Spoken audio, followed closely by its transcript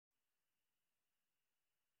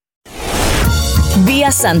Bia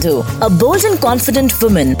Sandhu, a bold and confident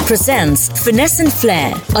woman, presents Finesse and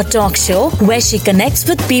Flair, a talk show where she connects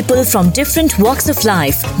with people from different walks of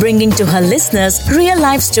life, bringing to her listeners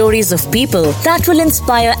real-life stories of people that will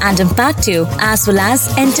inspire and impact you as well as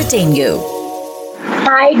entertain you.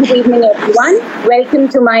 Hi, good evening everyone. Welcome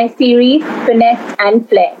to my series Finesse and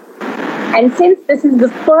Flair. And since this is the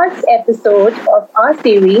first episode of our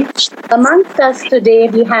series, amongst us today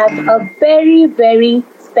we have a very, very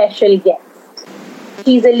special guest.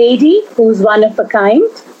 She's a lady who's one of a kind.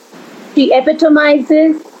 She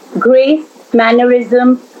epitomizes grace,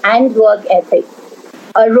 mannerism, and work ethic.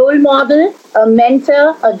 A role model, a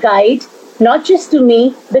mentor, a guide, not just to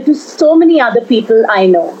me, but to so many other people I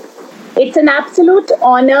know. It's an absolute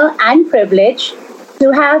honor and privilege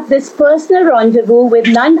to have this personal rendezvous with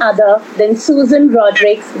none other than Susan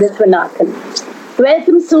Rodrigues Viswanathan.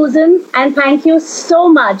 Welcome, Susan, and thank you so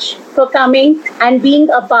much for coming and being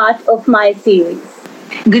a part of my series.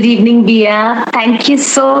 Good evening, Bia. Thank you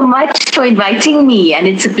so much for inviting me, and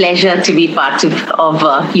it's a pleasure to be part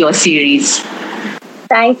of your series.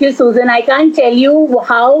 Thank you, Susan. I can't tell you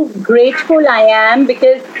how grateful I am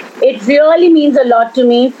because it really means a lot to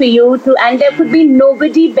me for you to, and there could be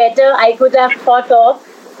nobody better I could have thought of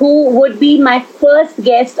who would be my first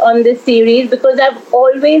guest on this series because I've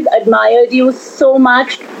always admired you so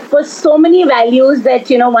much for so many values that,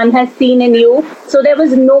 one has seen in you. So there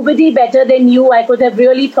was nobody better than you I could have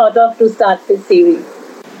really thought of to start this series.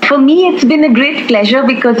 For me, it's been a great pleasure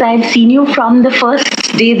because I've seen you from the first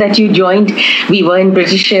day that you joined. We were in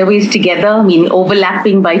British Airways together,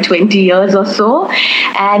 overlapping by 20 years or so.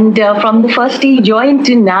 And from the first day you joined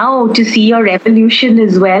to now, to see your evolution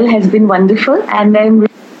as well has been wonderful. And I'm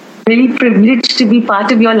really privileged to be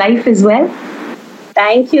part of your life as well.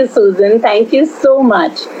 Thank you, Susan. Thank you so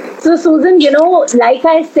much. So, Susan, like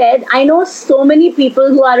I said, I know so many people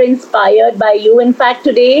who are inspired by you. In fact,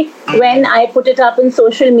 today, when I put it up in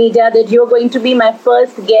social media that you're going to be my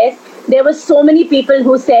first guest, there were so many people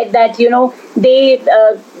who said that, they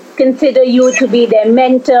consider you to be their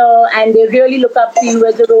mentor and they really look up to you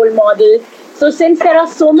as a role model. So since there are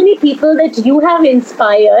so many people that you have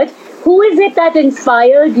inspired, who is it that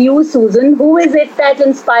inspired you, Susan? Who is it that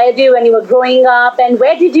inspired you when you were growing up? And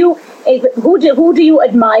where did you, who do you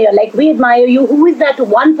admire? Like, we admire you. Who is that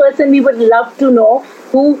one person we would love to know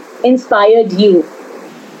who inspired you?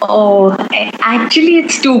 Oh, actually,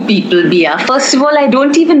 it's two people, Bia. First of all, I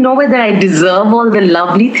don't even know whether I deserve all the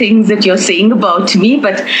lovely things that you're saying about me,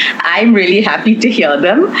 but I'm really happy to hear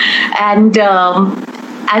them. And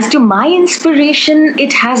as to my inspiration,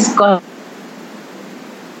 it has got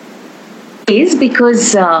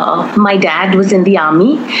because my dad was in the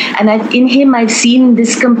army, and in him I've seen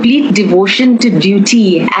this complete devotion to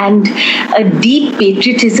duty and a deep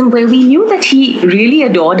patriotism where we knew that he really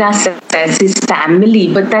adored us as his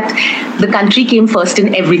family, but that the country came first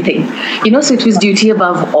in everything, so it was duty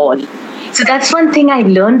above all. So that's one thing I've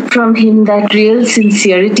learned from him, that real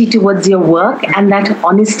sincerity towards your work and that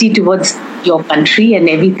honesty towards your country and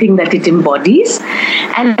everything that it embodies.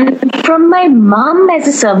 And from my mom as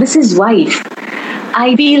a services wife,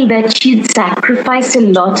 I feel that she'd sacrificed a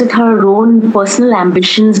lot of her own personal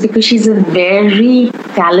ambitions because she's a very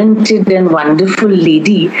talented and wonderful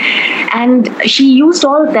lady. And she used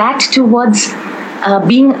all that towards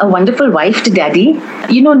being a wonderful wife to daddy.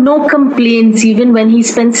 No complaints, even when he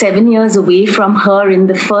spent 7 years away from her in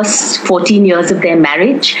the first 14 years of their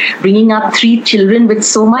marriage, bringing up 3 children with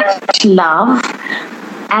so much love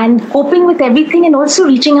and coping with everything and also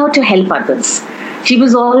reaching out to help others. She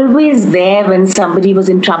was always there when somebody was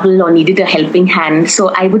in trouble or needed a helping hand.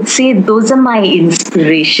 So I would say those are my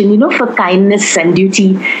inspiration, for kindness and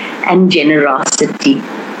duty and generosity.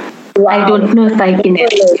 Wow. I don't know if I can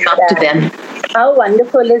live up to them. How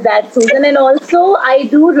wonderful is that, Susan? And also, I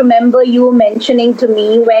do remember you mentioning to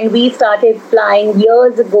me when we started flying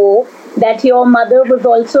years ago that your mother was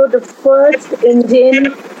also the first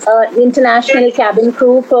Indian international cabin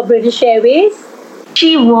crew for British Airways.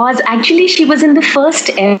 She was in the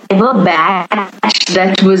first ever batch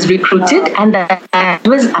that was recruited, and that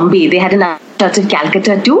was Bombay. They had an out of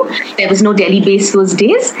Calcutta too. There was no Delhi base those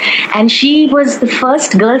days, and she was the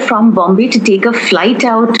first girl from Bombay to take a flight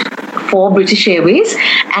out for British Airways,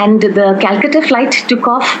 and the Calcutta flight took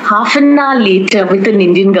off half an hour later with an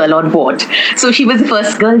Indian girl on board. So she was the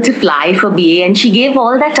first girl to fly for BA, and she gave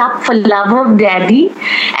all that up for love of daddy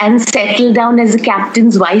and settled down as a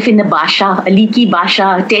captain's wife in a basha, a leaky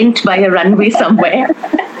basha, a tent by a runway somewhere.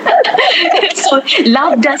 So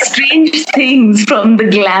love does strange things, from the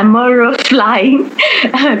glamour of flying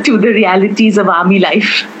to the realities of army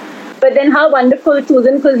life. But then how wonderful,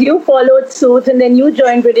 Susan, because you followed suit and then you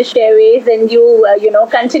joined British Airways and you,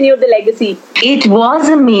 continued the legacy. It was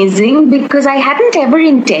amazing because I hadn't ever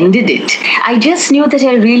intended it. I just knew that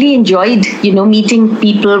I really enjoyed, meeting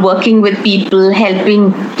people, working with people,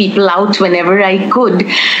 helping people out whenever I could.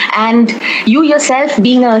 And you yourself,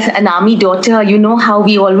 being an army daughter, you know how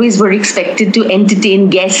we always were expected to entertain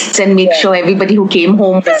guests and make sure everybody who came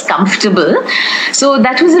home was comfortable. So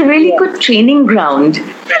that was a really good training ground.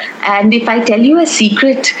 And if I tell you a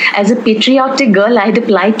secret, as a patriotic girl, I'd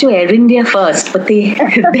applied to Air India first, but their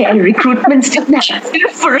recruitments didn't happen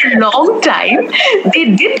for a long time.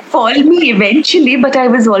 They did call me eventually, but I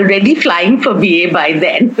was already flying for BA by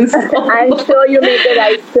then. I'm sure you made the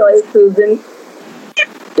right choice, Susan.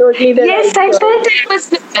 Totally the yes, right I felt it was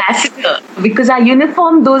the ambassador because our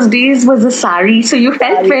uniform those days was a sari, so you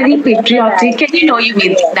felt very patriotic, and you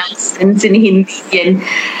made the announcements in Hindi, and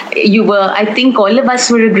I think all of us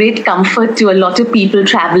were a great comfort to a lot of people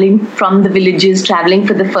traveling from the villages, traveling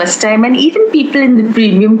for the first time, and even people in the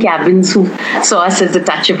premium cabins who saw us as a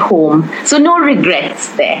touch of home. So no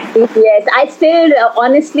regrets there. Yes, I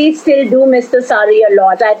honestly still do miss the sari a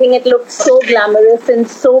lot. I think it looked so glamorous and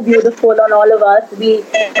so beautiful on all of us. We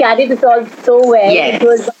carried it all so well. Yes. It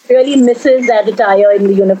was really misses that attire in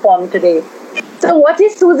the uniform today. So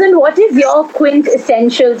Susan, what is your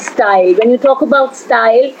quintessential style? When you talk about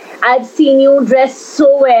style, I've seen you dress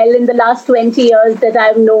so well in the last 20 years that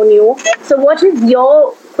I've known you. So what is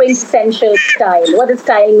your quintessential style? What does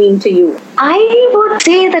style mean to you? I would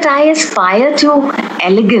say that I aspire to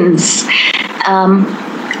elegance.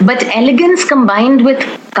 But elegance combined with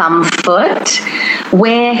comfort,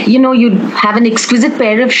 where you have an exquisite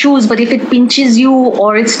pair of shoes, but if it pinches you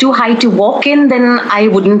or it's too high to walk in, then I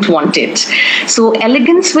wouldn't want it. So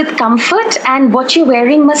elegance with comfort, and what you're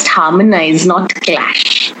wearing must harmonize, not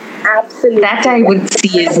clash. Absolutely. That I would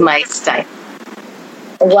see as my style.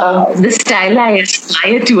 Wow. The style I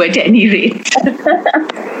aspire to at any rate.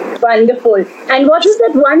 Wonderful. And what is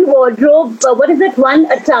that one wardrobe, what is that one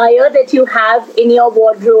attire that you have in your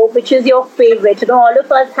wardrobe, which is your favorite? All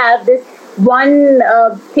of us have this one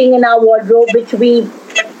thing in our wardrobe which we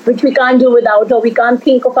can't do without, or we can't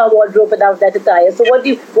think of our wardrobe without that attire. So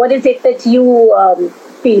what is it that you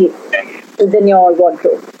feel is in your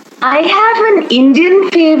wardrobe? I have an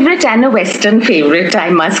Indian favorite and a Western favorite,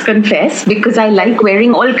 I must confess, because I like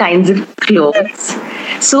wearing all kinds of clothes.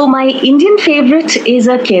 So my Indian favorite is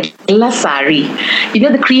a Kerala sari.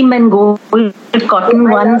 The cream and gold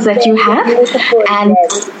cotton ones that you have.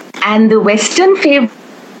 And the Western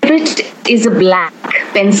favorite is a black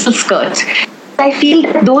pencil skirt. I feel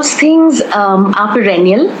that those things are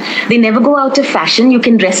perennial. They never go out of fashion. You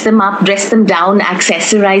can dress them up, dress them down,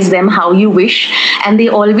 accessorize them how you wish, and they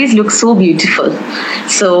always look so beautiful.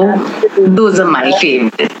 So those are my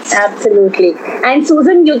favorites. Absolutely. And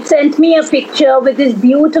Susan, you sent me a picture with this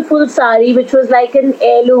beautiful sari, which was like an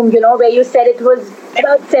heirloom, where you said it was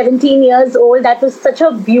about 17 years old. That was such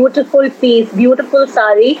a beautiful piece, beautiful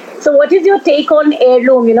sari. So what is your take on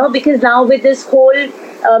heirloom, because now with this whole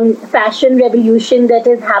fashion revolution that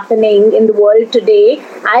is happening in the world today,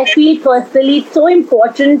 I feel personally it's so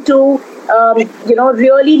important to,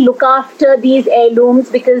 really look after these heirlooms,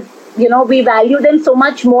 because, we value them so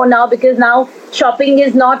much more now, because now shopping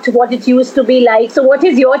is not what it used to be like. So what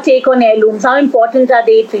is your take on heirlooms? How important are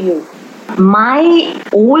they to you? My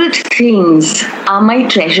old things are my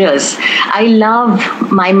treasures. I love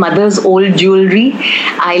my mother's old jewelry.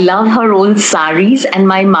 I love her old saris, and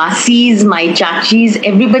my masis, my chachis.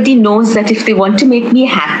 Everybody knows that if they want to make me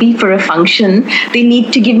happy for a function, they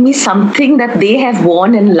need to give me something that they have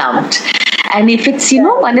worn and loved. And if it's,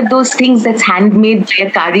 one of those things that's handmade by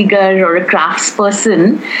a karigar or a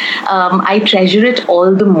craftsperson, I treasure it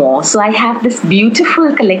all the more. So I have this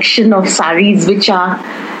beautiful collection of saris which are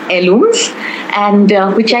heirlooms, and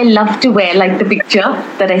which I love to wear, like the picture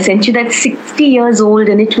that I sent you, that's 60 years old,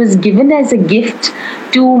 and it was given as a gift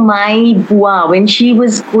to my bua when she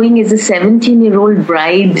was going as a 17-year-old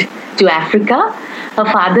bride to Africa. Her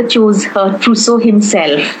father chose her trousseau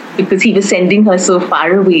himself because he was sending her so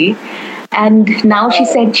far away. And now she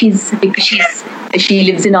said because she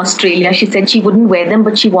lives in Australia, she said she wouldn't wear them,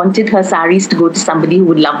 but she wanted her saris to go to somebody who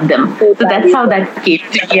would love them. So that's how that came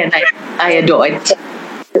to me, and I adore it.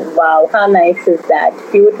 Wow, how nice is that?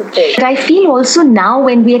 Beautiful. But I feel also now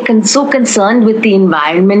when we are so concerned with the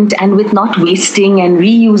environment and with not wasting and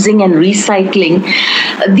reusing and recycling,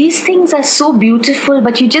 these things are so beautiful,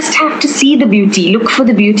 but you just have to see the beauty, look for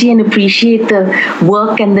the beauty and appreciate the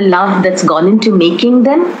work and the love that's gone into making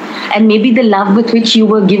them, and maybe the love with which you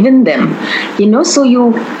were given them. So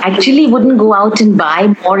you actually wouldn't go out and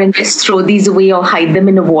buy more and just throw these away or hide them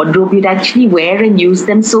in a wardrobe. You'd actually wear and use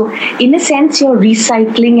them. So in a sense, you're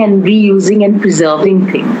recycling and reusing and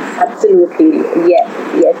preserving things. Absolutely.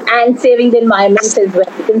 Yes. And saving the environment as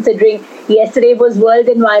well, considering yesterday was World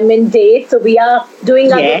Environment Day. So we are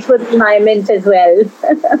doing our bit for the environment as well.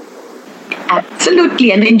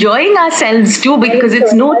 Absolutely. And enjoying ourselves too, because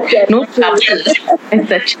it's no trouble and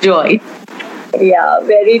such joy. Yeah,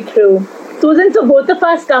 very true. Susan, so both of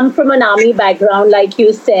us come from an army background, like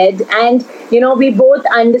you said, and, we both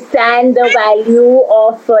understand the value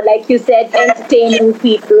of, like you said, entertaining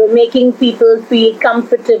people, making people feel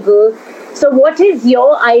comfortable. So what is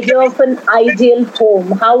your idea of an ideal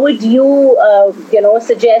home? How would you,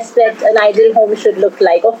 suggest that an ideal home should look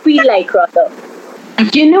like, or feel like, rather?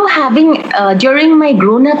 Having during my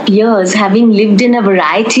grown-up years, having lived in a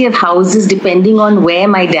variety of houses depending on where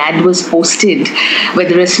my dad was posted,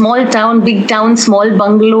 whether a small town, big town, small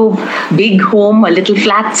bungalow, big home, a little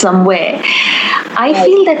flat somewhere, I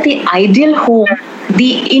feel that the ideal home,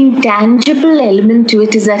 the intangible element to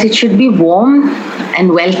it is that it should be warm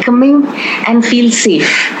and welcoming and feel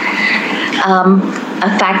safe.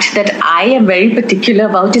 A fact that I am very particular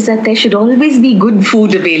about is that there should always be good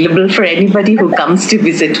food available for anybody who comes to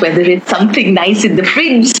visit, whether it's something nice in the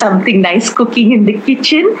fridge, something nice cooking in the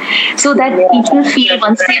kitchen, so that people feel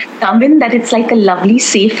once they've come in that it's like a lovely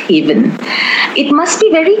safe haven. It must be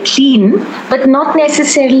very clean, but not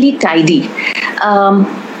necessarily tidy.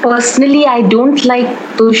 Personally, I don't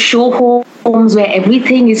like those show homes where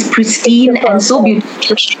everything is pristine and so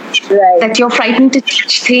beautiful that you're frightened to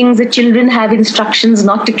touch things. The children have instructions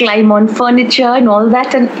not to climb on furniture and all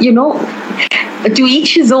that. And, to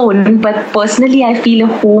each his own. But personally, I feel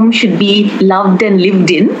a home should be loved and lived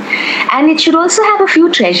in. And it should also have a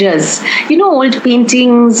few treasures. Old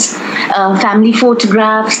paintings, family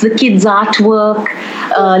photographs, the kids' artwork,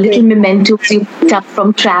 little mementos you picked up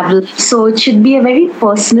from travel. So it should be a very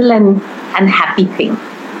personal and happy thing.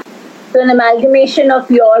 So an amalgamation of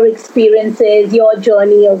your experiences, your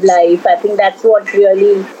journey of life. I think that's what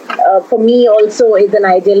really, for me also, is an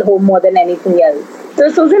ideal home more than anything else. So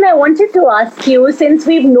Susan, I wanted to ask you, since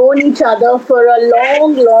we've known each other for a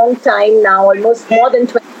long, long time now, almost more than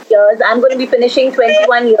 20 years, I'm going to be finishing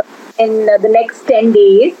 21 years in the next 10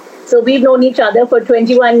 days. So we've known each other for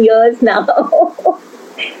 21 years now.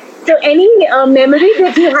 So any memory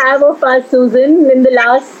that you have of us, Susan, in the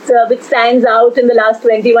last, which stands out in the last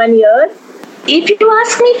 21 years? If you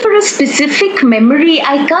ask me for a specific memory,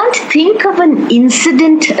 I can't think of an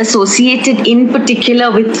incident associated in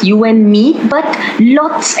particular with you and me, but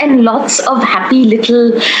lots and lots of happy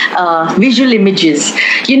little visual images.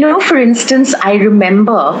 For instance, I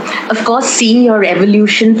remember, of course, seeing your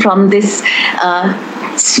evolution from this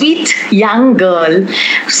sweet young girl,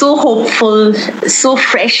 so hopeful, so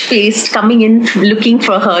fresh-faced, coming in looking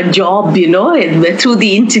for her job, through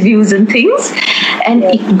the interviews and things, and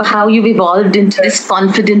how you've evolved into this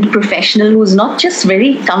confident professional who's not just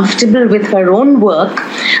very comfortable with her own work,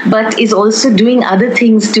 but is also doing other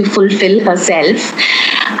things to fulfill herself.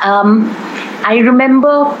 I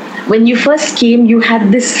remember when you first came, you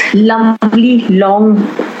had this lovely, long,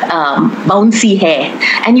 bouncy hair,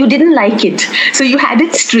 and you didn't like it. So you had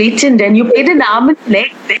it straightened and you paid an arm and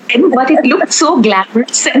leg then, but it looked so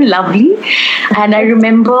glamorous and lovely. And I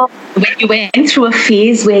remember when you went through a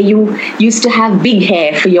phase where you used to have big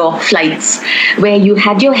hair for your flights, where you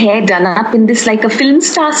had your hair done up in this like a film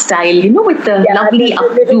star style, with the lovely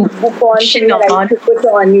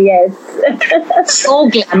on. Yes. So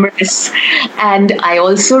glamorous. And I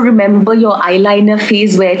also remember your eyeliner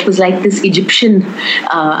phase where it was like this Egyptian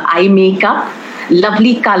eye makeup.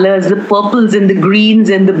 Lovely colors, the purples and the greens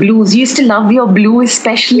and the blues. You used to love your blue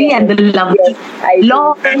especially, and the lovely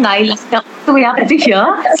long eyeliner all the way up to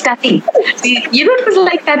here. Stunning. It was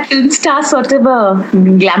like that film star sort of a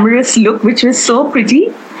glamorous look, which was so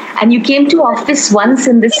pretty. And you came to office once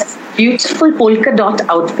in this beautiful polka dot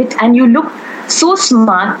outfit, and you looked so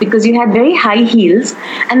smart because you had very high heels.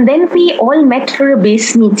 And then we all met for a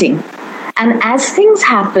base meeting. And as things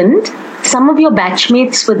happened, some of your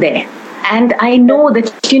batchmates were there. And I know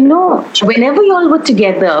that, whenever you all were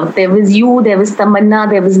together, there was you, there was Tamanna,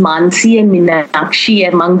 there was Mansi and Meenakshi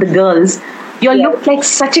among the girls. You all looked like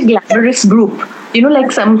such a glamorous group.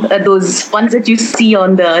 like some those ones that you see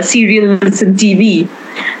on the serials and TV.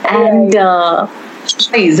 And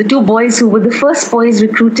the two boys who were the first boys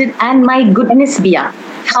recruited, and my goodness, Bia,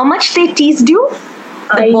 how much they teased you.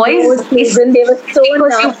 The boys, Susan, they were so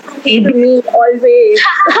nasty to me always.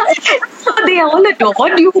 So they all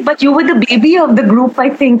adored you, but you were the baby of the group, I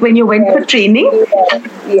think, when you went for training.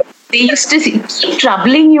 Yes. They used to keep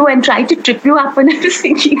troubling you and try to trip you up, and I was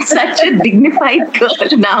thinking, such a dignified girl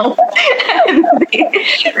now. And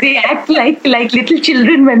they act like little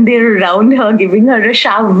children when they're around her, giving her a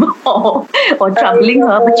shove or troubling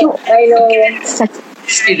her. But you get such a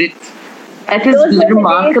spirit. That is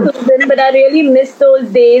remarkable. Days, Susan, but I really miss those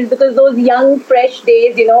days, because those young, fresh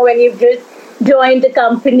days, when you've just joined a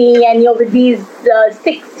company and you're with these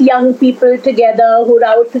 6 young people together who are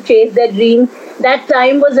out to chase their dreams. That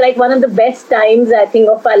time was like one of the best times, I think,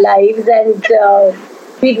 of our lives, and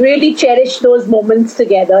we really cherished those moments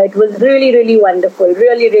together. It was really, really wonderful,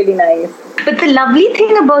 really, really nice. But the lovely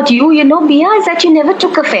thing about you, Bia, is that you never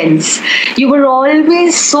took offense. You were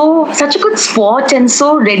always such a good sport and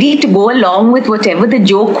so ready to go along with whatever the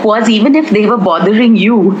joke was, even if they were bothering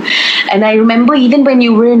you. And I remember even when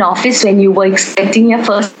you were in office, when you were expecting your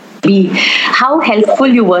first baby, how helpful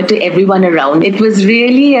you were to everyone around. It was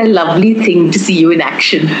really a lovely thing to see you in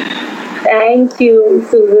action. Thank you,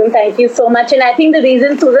 Susan. Thank you so much. And I think the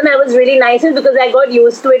reason, Susan, I was really nice is because I got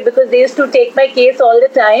used to it, because they used to take my case all the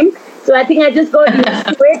time. So I think I just got used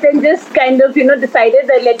to it and just kind of, decided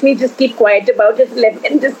that let me just keep quiet about it,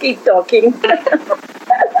 and just keep talking.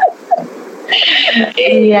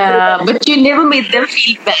 Yeah, but you never made them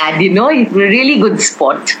feel bad, You were a really good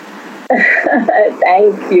sport.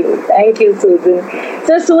 Thank you, Susan.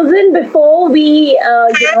 So, Susan, before we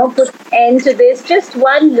put an end to this, just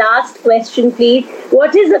one last question, please.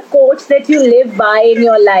 What is a quote that you live by in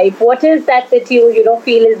your life? What is that you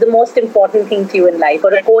feel is the most important thing to you in life,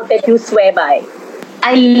 or a quote that you swear by?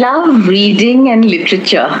 I love reading and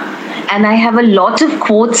literature, and I have a lot of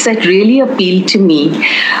quotes that really appeal to me.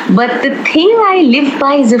 But the thing I live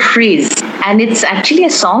by is a phrase, and it's actually a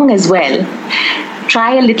song as well.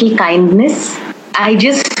 Try a little kindness. I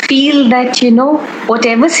just feel that,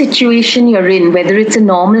 whatever situation you're in, whether it's a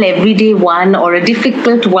normal everyday one or a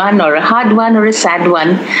difficult one or a hard one or a sad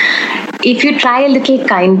one, if you try a little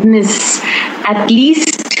kindness, at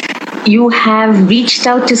least you have reached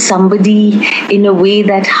out to somebody in a way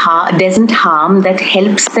that doesn't harm, that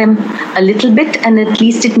helps them a little bit, and at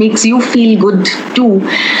least it makes you feel good too.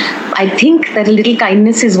 I think that a little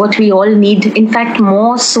kindness is what we all need. In fact,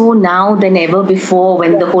 more so now than ever before,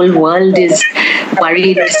 when the whole world is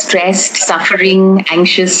worried, stressed, suffering,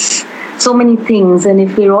 anxious, so many things. And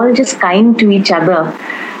if we're all just kind to each other,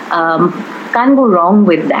 can't go wrong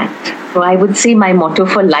with that. So I would say my motto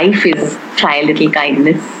for life is try a little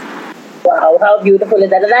kindness. Wow, how beautiful is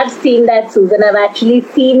that? And I've seen that, Susan. I've actually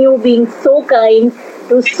seen you being so kind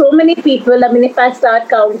to so many people. I mean, if I start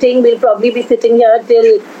counting, we'll probably be sitting here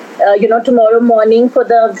till tomorrow morning, for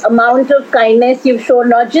the amount of kindness you've shown,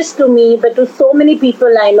 not just to me, but to so many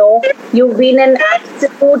people I know. You've been an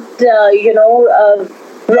absolute,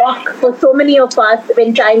 rock for so many of us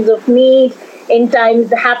in times of need, in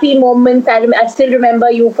times, happy moments. I still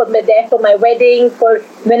remember you there for my wedding, for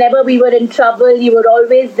whenever we were in trouble, you were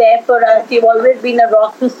always there for us. You've always been a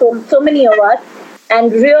rock to so many of us,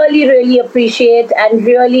 and really, really appreciate and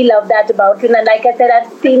really love that about you. And like I said,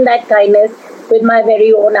 I've seen that kindness with my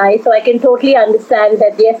very own eyes. So I can totally understand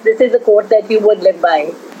that, yes, this is a quote that you would live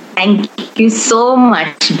by. Thank you so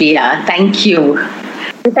much, Bia. Thank you.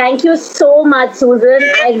 Thank you so much, Susan.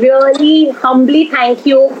 I really humbly thank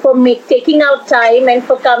you for taking out time and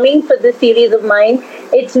for coming for this series of mine.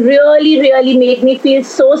 It's really, really made me feel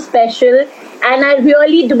so special. And I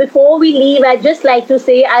really do, before we leave, I'd just like to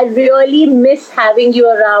say I really miss having you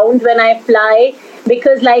around when I fly,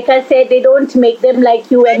 because like I said, they don't make them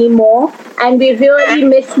like you anymore. And we really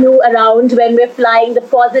miss you around when we're flying. The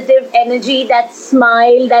positive energy, that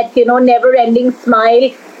smile, that, never-ending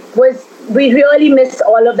smile we really miss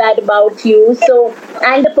all of that about you. So,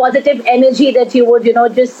 and the positive energy that you would,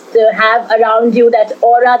 just have around you, that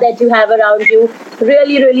aura that you have around you,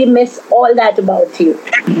 really, really miss all that about you.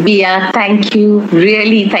 Bia, thank you.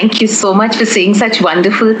 Really, thank you so much for saying such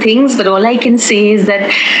wonderful things. But all I can say is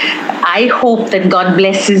that I hope that God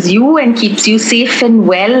blesses you and keeps you safe and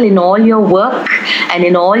well in all your work and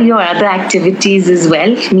in all your other activities as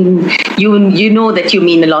well. I mean, you know that you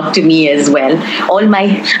mean a lot to me as well.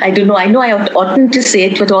 I know I oughtn't to say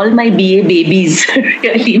it, but all my BA babies,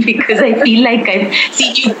 really, because I feel like I've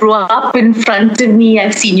seen you grow up in front of me.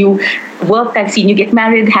 I've seen you work. I've seen you get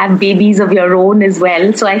married, have babies of your own as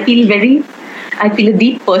well. So I feel very I feel a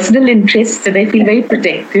deep personal interest, and I feel very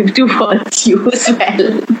protective towards you as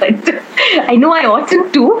well. But I know I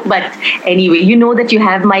oughtn't to, but anyway, you know that you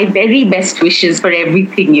have my very best wishes for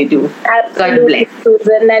everything you do. Absolutely,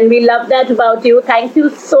 Susan, and we love that about you. Thank you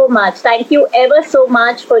so much. Thank you ever so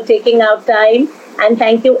much for taking out time, and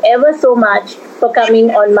thank you ever so much for coming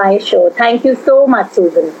on my show. Thank you so much,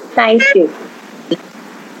 Susan. Thank you.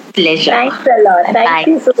 Pleasure. Thanks a lot. Thank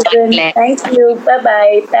you, Susan. Thank you.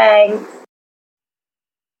 Bye-bye. Thanks.